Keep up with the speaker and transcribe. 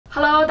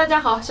Hello， 大家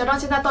好，小张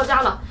现在到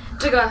家了。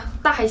这个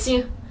大海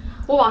星，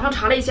我网上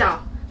查了一下，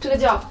这个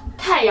叫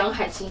太阳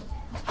海星。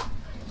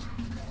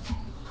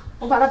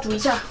我把它煮一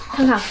下，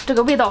看看这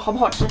个味道好不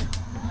好吃。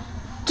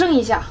蒸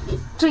一下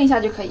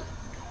就可以。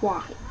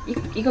哇，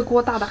一个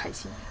锅大的海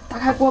星，打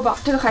开锅吧。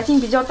这个海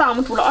星比较大，我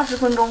们煮了20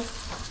分钟，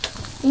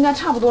应该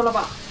差不多了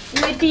吧？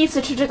因为第一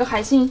次吃这个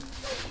海星，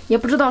也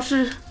不知道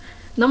是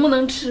能不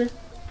能吃。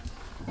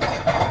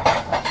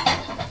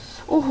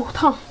哦，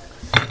烫！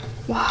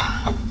哇，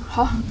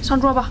好，上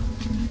桌吧。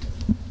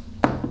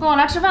跟我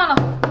来吃饭了。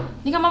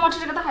你跟妈妈吃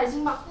这个大海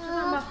星吧。吃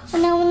饭吧。我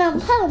能不能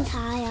碰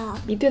它呀？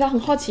你对它很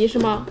好奇是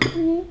吗？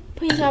嗯。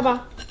碰一下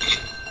吧。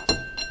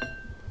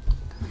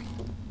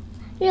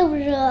热不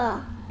热？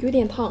有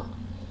点烫。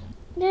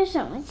这是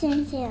什么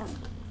星星？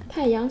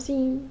太阳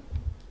星。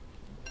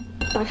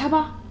打开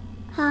吧。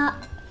好。哇，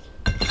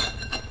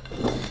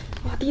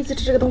第一次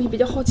吃这个东西比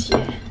较好奇。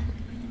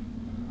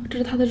这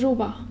是它的肉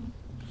吧？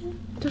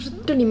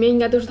这里面应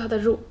该都是它的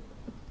肉，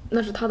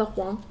那是它的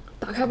黄。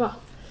打开吧。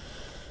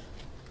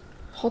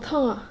好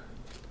烫啊！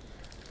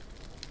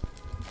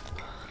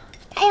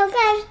你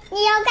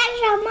要干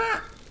什么？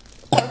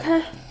打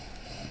开。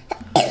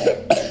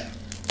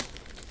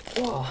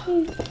哇！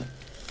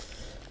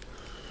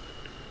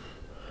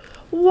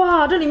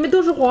哇，这里面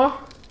都是黄。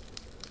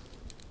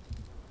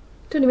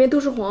这里面都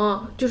是黄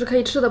啊，就是可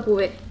以吃的部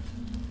位。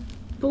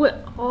不会，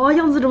哦，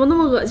样子怎么那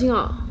么恶心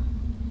啊？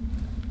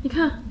你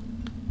看。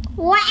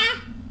哇！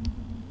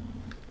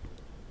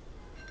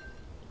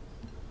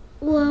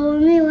我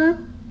没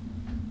闻。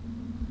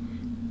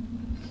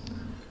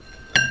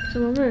什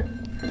么味儿？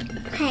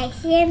海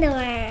鲜的味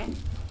儿。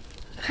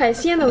海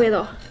鲜的味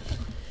道。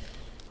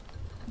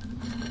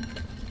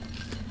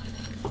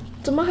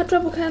怎么还拽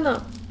不开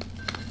呢？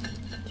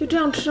就这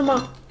样吃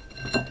吗？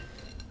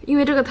因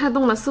为这个太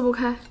冻了，撕不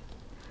开。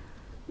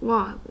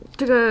哇，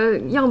这个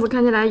样子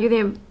看起来有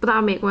点不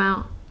大美观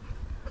啊。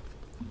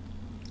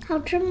好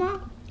吃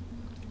吗？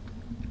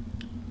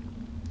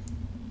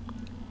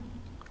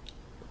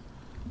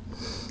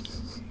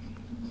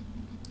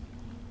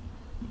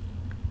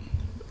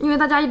因为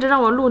大家一直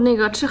让我录那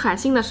个吃海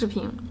星的视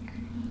频，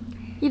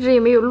一直也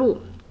没有录。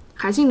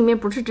海星里面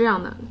不是这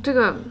样的，这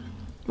个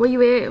我以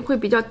为会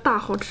比较大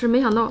好吃，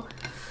没想到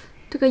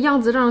这个样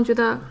子让人觉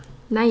得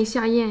难以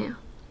下咽呀。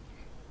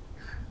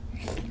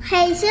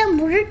海鲜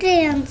不是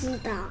这样子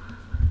的，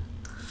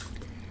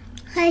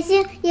海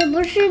鲜也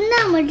不是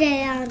那么这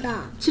样的。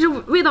其实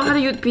味道还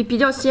是有比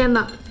较鲜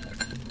的。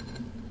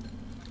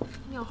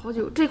要好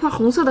久。这块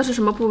红色的是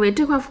什么部位？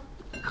这块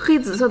黑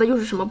紫色的又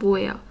是什么部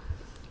位啊？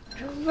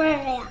味儿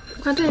呀！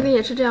看这边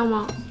也是这样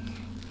吗？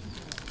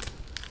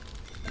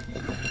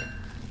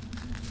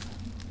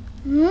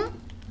嗯，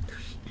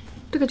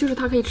这个就是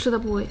它可以吃的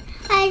部位。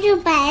哎，这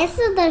白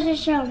色的是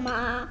什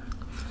么？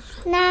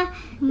那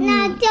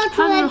掉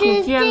出来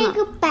这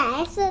个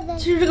白色的。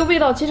其实这个味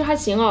道其实还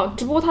行啊，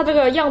只不过它这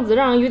个样子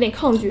让人有点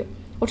抗拒。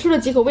我吃了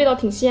几口，味道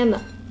挺鲜的，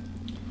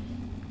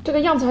这个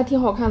样子还挺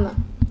好看的。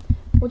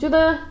我觉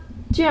得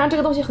既然这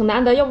个东西很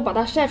难得，要不把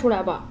它晒出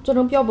来吧，做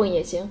成标本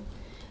也行。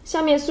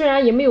下面虽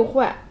然也没有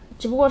坏，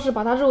只不过是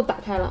把它肉打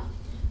开了，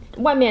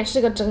外面是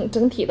个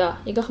整体的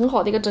一个很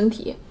好的一个整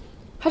体，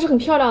还是很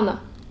漂亮的。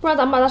不然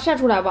咱们把它晒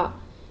出来吧。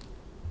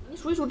你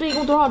数一数这一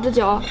共多少只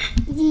脚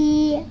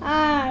？1、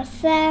2、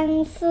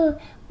3、4、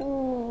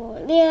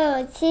5、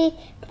6、7、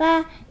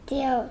8、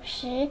9、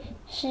10、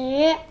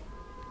11。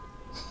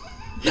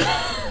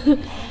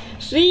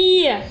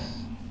11。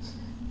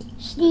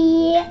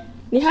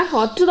你还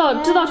好，知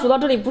道数到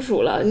这里不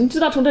数了，你知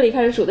道从这里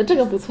开始数的，这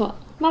个不错。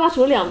妈妈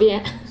数了2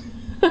遍。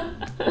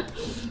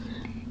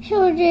是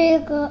不是这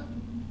个？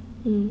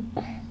嗯。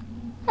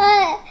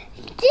哎，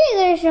这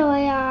个是什么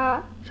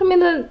呀？上面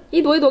的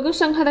一朵一朵跟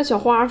盛开的小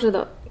花似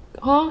的，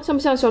啊，像不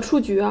像小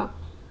雏菊啊？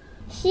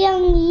像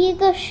一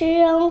个食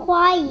人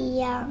花一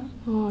样。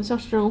哦，像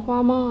食人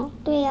花吗？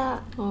对呀。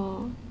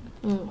哦，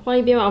换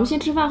一边吧，我们先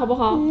吃饭好不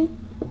好？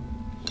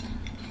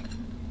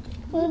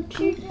我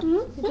吃。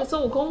你是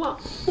孙悟空吗？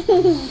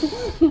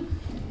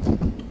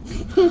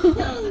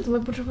怎么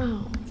不吃饭啊？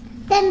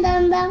当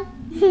当当。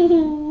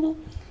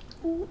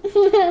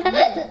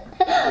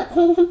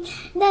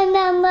当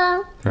当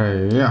当。哎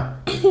呀！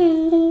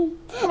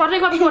快把这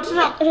块给我吃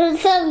上。是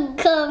蹭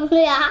坑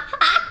呀！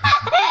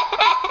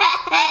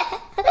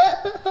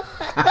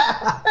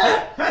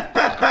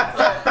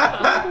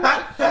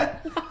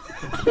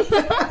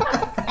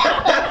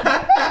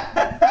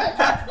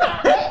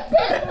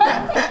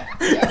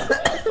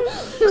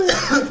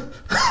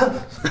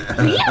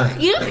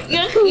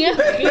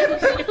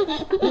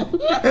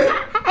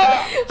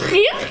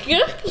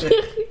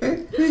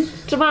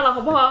吃饭了好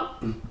不好？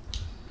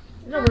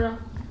热不热？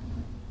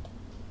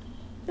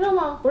热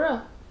吗？不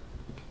热。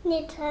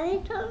你尝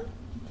一尝。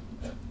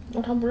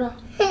我尝不热。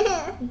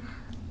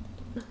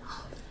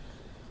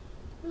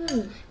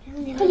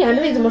他眼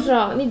这里怎么是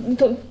啊？你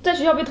在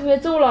学校被同学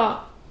揍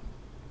了？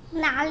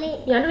哪里？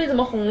眼这里怎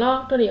么红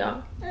了？这里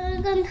啊？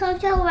跟同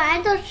学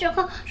玩的时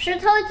候，石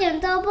头剪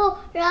刀布，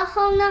然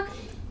后呢，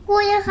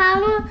过一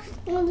行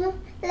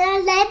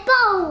来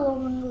抱我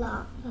们了。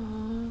的。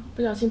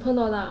不小心碰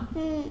到的。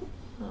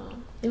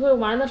以后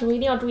玩的时候一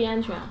定要注意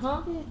安全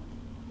哈。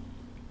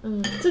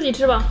自己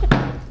吃吧。